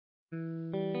Hello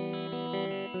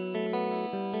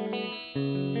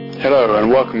and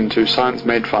welcome to Science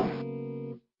Made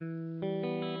Fun.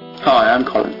 Hi, I'm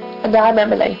Colin. And I'm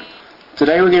Emily.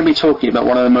 Today we're going to be talking about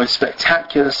one of the most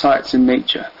spectacular sights in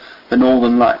nature, the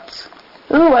Northern Lights.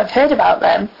 Ooh, I've heard about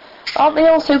them. Aren't they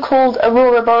also called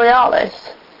Aurora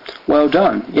Borealis? Well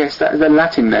done. Yes, that is their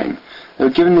Latin name. They were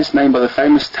given this name by the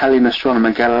famous Italian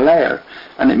astronomer Galileo,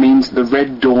 and it means the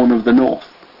red dawn of the north.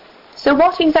 So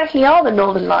what exactly are the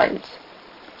Northern Lights?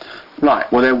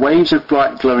 Right, well they're waves of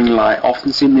bright glowing light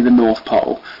often seen near the North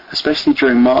Pole, especially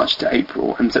during March to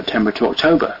April and September to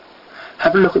October.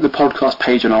 Have a look at the podcast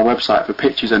page on our website for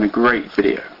pictures and a great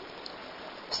video.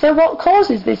 So what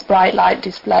causes this bright light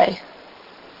display?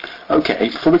 Okay,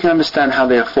 before we can understand how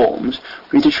they are formed,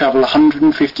 we need to travel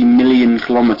 150 million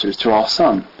kilometres to our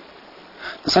Sun.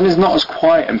 The Sun is not as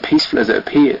quiet and peaceful as it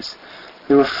appears.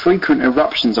 There are frequent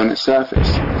eruptions on its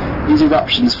surface. These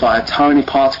eruptions fire tiny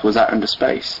particles out into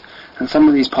space, and some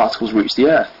of these particles reach the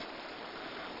Earth.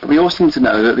 But we also need to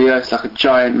know that the Earth is like a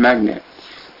giant magnet.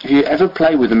 If you ever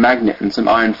play with a magnet and some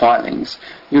iron filings,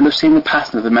 you'll have seen the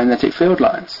pattern of the magnetic field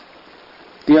lines.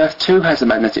 The Earth too has a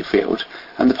magnetic field,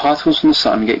 and the particles from the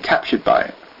Sun get captured by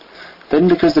it. Then,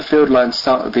 because the field lines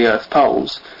start at the Earth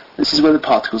poles, this is where the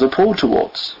particles are pulled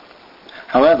towards.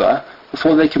 However,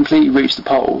 before they completely reach the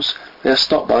poles, they are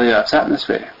stopped by the Earth's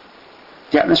atmosphere.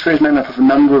 The atmosphere is made up of a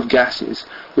number of gases,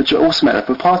 which are also made up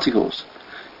of particles.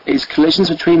 It is collisions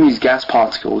between these gas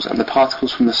particles and the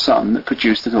particles from the Sun that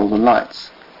produce the Northern Lights.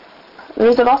 There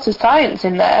is a lot of science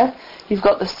in there. You've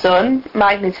got the Sun,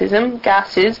 magnetism,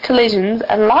 gases, collisions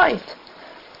and light.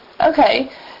 Okay,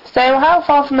 so how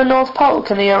far from the North Pole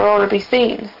can the aurora be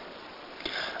seen?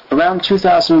 Around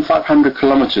 2,500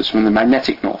 kilometres from the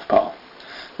magnetic North Pole.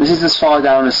 This is as far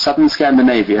down as southern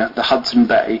Scandinavia, the Hudson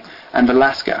Bay and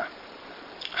Alaska.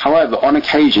 However, on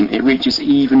occasion it reaches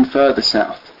even further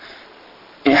south.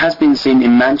 It has been seen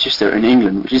in Manchester in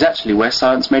England, which is actually where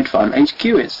Science Made Fun HQ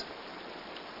is.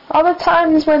 Are there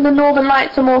times when the Northern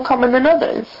Lights are more common than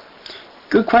others?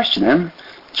 Good question, Em.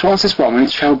 To answer this one, we need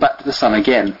to travel back to the Sun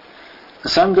again. The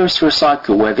Sun goes through a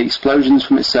cycle where the explosions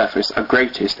from its surface are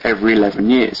greatest every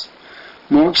 11 years.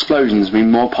 More explosions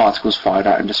mean more particles fired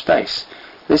out into space.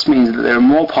 This means that there are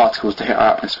more particles to hit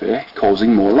our atmosphere,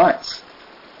 causing more lights.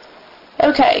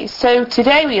 Okay, so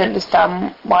today we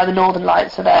understand why the Northern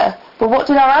Lights are there, but what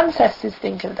did our ancestors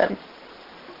think of them?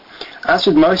 As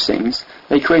with most things,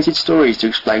 they created stories to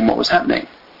explain what was happening.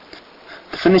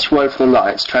 The Finnish word for the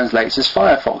lights translates as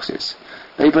fire foxes.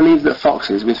 They believed that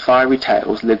foxes with fiery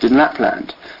tails lived in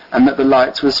Lapland, and that the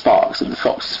lights were sparks that the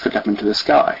foxes flit up into the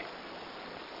sky.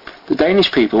 The Danish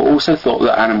people also thought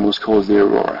that animals caused the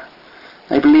aurora.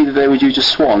 They believed that they were due to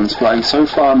swans flying so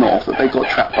far north that they got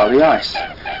trapped by the ice.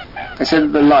 They said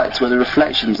that the lights were the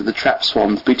reflections of the trapped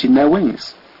swans beating their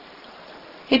wings.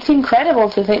 It's incredible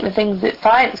to think the things that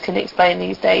science can explain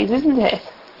these days, isn't it?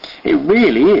 It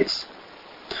really is.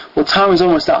 Well, time is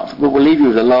almost up, but we'll leave you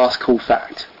with the last cool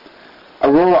fact.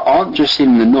 Aurora aren't just seen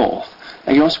in the north,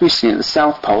 they can also be seen at the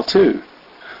South Pole too.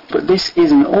 But this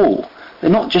isn't all. They're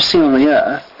not just seen on the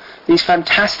Earth. These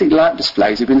fantastic light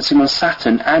displays have been seen on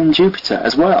Saturn and Jupiter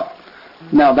as well.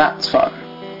 Now that's fun.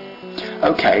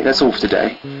 Okay, that's all for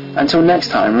today. Until next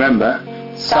time, remember,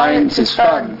 science is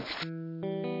fun.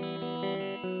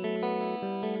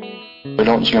 We're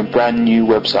launching a brand new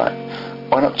website.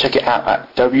 Why not check it out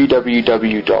at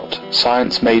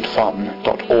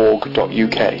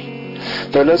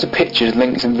www.sciencemadefun.org.uk. There are loads of pictures,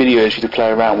 links and videos for you to play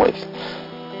around with.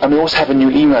 And we also have a new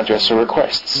email address for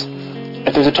requests.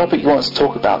 If there's a topic you want us to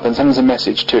talk about, then send us a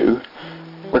message to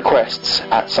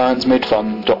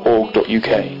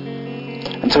requests@sciencemadefun.org.uk.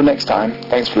 Until next time,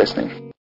 thanks for listening.